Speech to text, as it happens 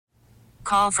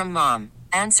call from mom.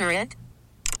 Answer it.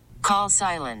 Call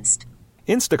silenced.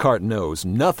 Instacart knows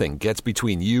nothing gets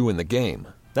between you and the game.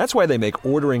 That's why they make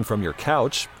ordering from your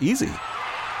couch easy.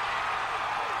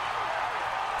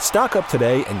 Stock up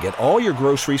today and get all your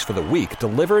groceries for the week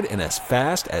delivered in as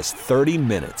fast as 30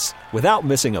 minutes without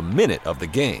missing a minute of the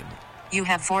game. You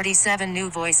have 47 new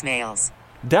voicemails.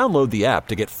 Download the app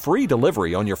to get free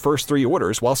delivery on your first 3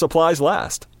 orders while supplies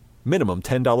last. Minimum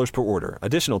 $10 per order.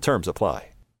 Additional terms apply.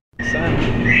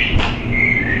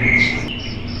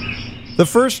 The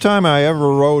first time I ever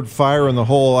rode Fire in the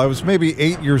Hole, I was maybe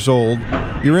 8 years old.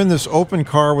 You're in this open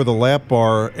car with a lap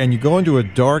bar, and you go into a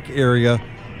dark area,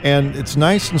 and it's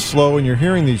nice and slow, and you're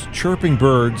hearing these chirping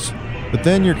birds, but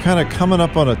then you're kind of coming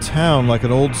up on a town, like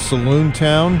an old saloon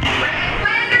town.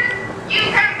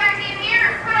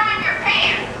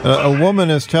 A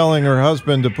woman is telling her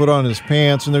husband to put on his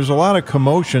pants, and there's a lot of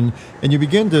commotion, and you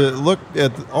begin to look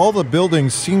at all the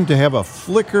buildings seem to have a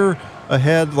flicker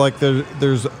ahead, like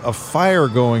there's a fire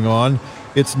going on.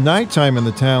 It's nighttime in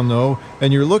the town, though,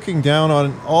 and you're looking down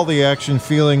on all the action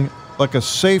feeling like a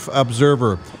safe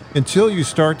observer until you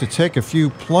start to take a few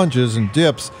plunges and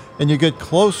dips, and you get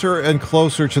closer and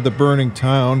closer to the burning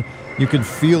town. You can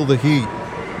feel the heat.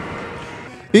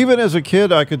 Even as a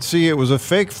kid, I could see it was a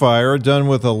fake fire done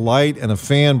with a light and a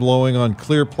fan blowing on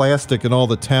clear plastic in all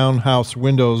the townhouse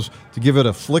windows to give it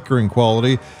a flickering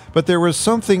quality. But there was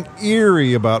something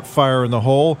eerie about Fire in the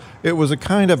Hole. It was a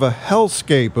kind of a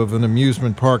hellscape of an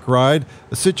amusement park ride,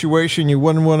 a situation you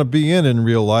wouldn't want to be in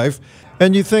real life.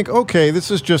 And you think, okay, this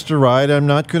is just a ride, I'm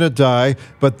not going to die.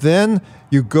 But then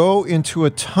you go into a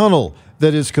tunnel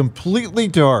that is completely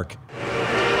dark.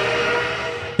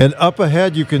 And up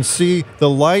ahead, you can see the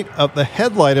light of the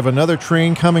headlight of another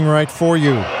train coming right for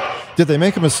you. Did they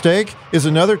make a mistake? Is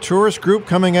another tourist group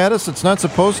coming at us that's not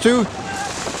supposed to?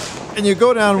 And you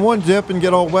go down one dip and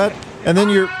get all wet, and then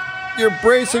you're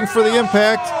bracing for the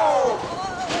impact.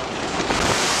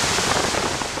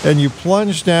 And you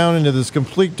plunge down into this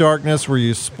complete darkness where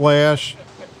you splash,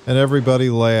 and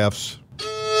everybody laughs.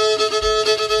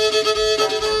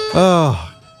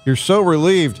 Oh, you're so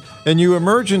relieved. And you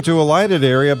emerge into a lighted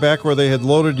area back where they had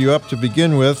loaded you up to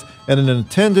begin with, and an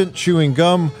attendant chewing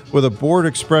gum with a bored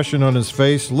expression on his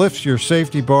face lifts your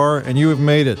safety bar, and you have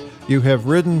made it. You have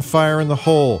ridden Fire in the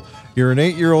Hole. You're an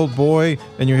 8-year-old boy,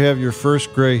 and you have your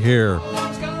first gray hair.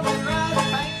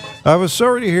 I was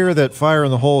sorry to hear that Fire in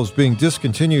the Hole is being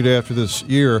discontinued after this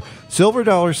year. Silver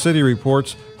Dollar City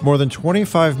reports more than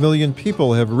 25 million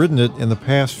people have ridden it in the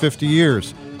past 50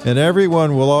 years. And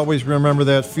everyone will always remember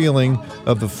that feeling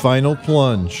of the final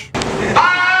plunge. Fire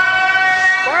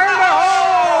in the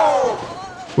hole!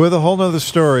 With a whole nother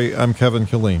story, I'm Kevin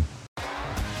Killeen.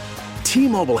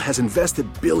 T-Mobile has invested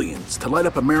billions to light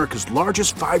up America's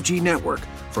largest 5G network,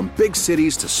 from big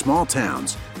cities to small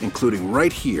towns, including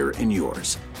right here in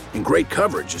yours. And great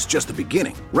coverage is just the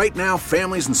beginning. Right now,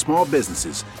 families and small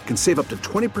businesses can save up to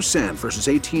 20% versus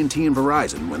AT&T and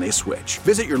Verizon when they switch.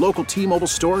 Visit your local T-Mobile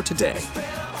store today.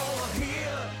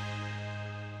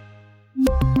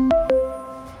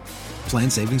 Plan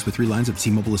savings with 3 lines of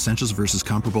T-Mobile Essentials versus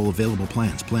comparable available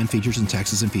plans. Plan features and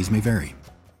taxes and fees may vary.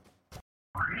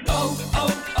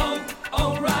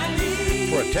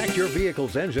 O'Reilly. Protect your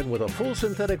vehicle's engine with a full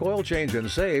synthetic oil change and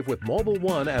save with Mobil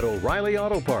 1 at O'Reilly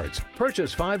Auto Parts.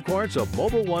 Purchase 5 quarts of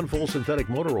Mobil 1 full synthetic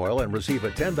motor oil and receive a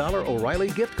 $10 O'Reilly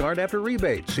gift card after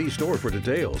rebate. See store for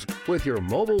details. With your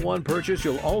Mobil 1 purchase,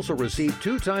 you'll also receive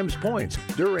 2 times points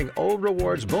during O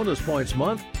Rewards Bonus Points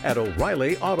Month at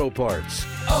O'Reilly Auto Parts.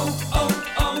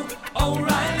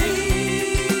 O'Reilly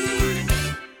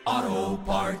Auto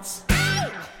Parts.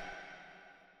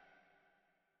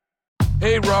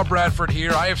 Hey, Rob Bradford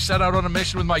here. I have set out on a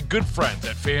mission with my good friends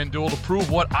at FanDuel to prove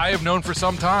what I have known for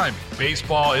some time.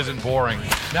 Baseball isn't boring.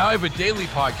 Now I have a daily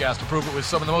podcast to prove it with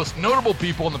some of the most notable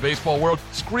people in the baseball world,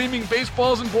 screaming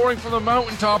baseball isn't boring from the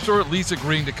mountaintops, or at least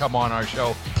agreeing to come on our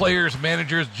show. Players,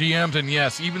 managers, GMs, and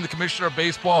yes, even the commissioner of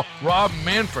baseball, Rob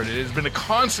Manfred. It has been a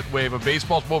constant wave of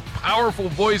baseball's most powerful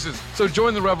voices. So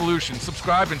join the revolution.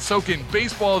 Subscribe and soak in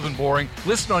Baseball Isn't Boring.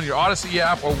 Listen on your Odyssey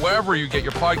app or wherever you get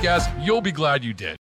your podcasts. You'll be glad you did.